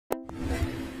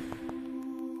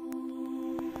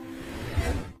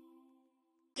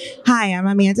Hi, I'm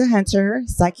Amanda Hunter,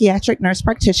 psychiatric nurse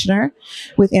practitioner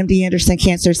with MD Anderson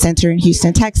Cancer Center in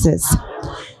Houston, Texas.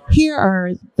 Here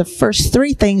are the first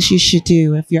three things you should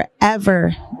do if you're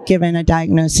ever given a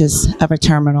diagnosis of a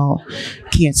terminal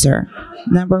cancer.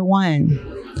 Number one,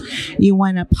 you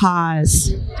want to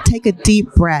pause, take a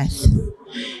deep breath,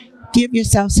 give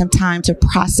yourself some time to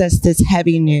process this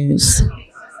heavy news.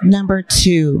 Number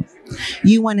two,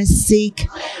 you want to seek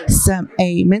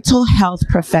a mental health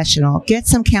professional. Get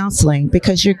some counseling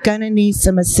because you're going to need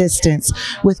some assistance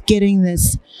with getting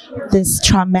this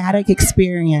traumatic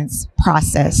experience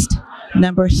processed.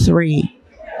 Number three,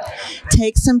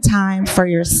 take some time for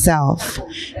yourself.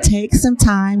 Take some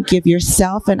time, give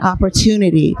yourself an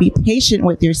opportunity, be patient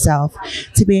with yourself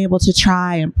to be able to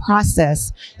try and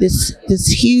process this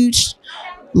huge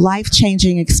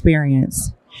life-changing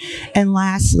experience. And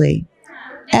lastly,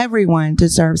 everyone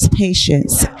deserves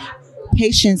patience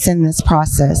in this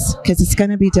process because it's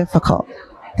going to be difficult.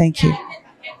 Thank you.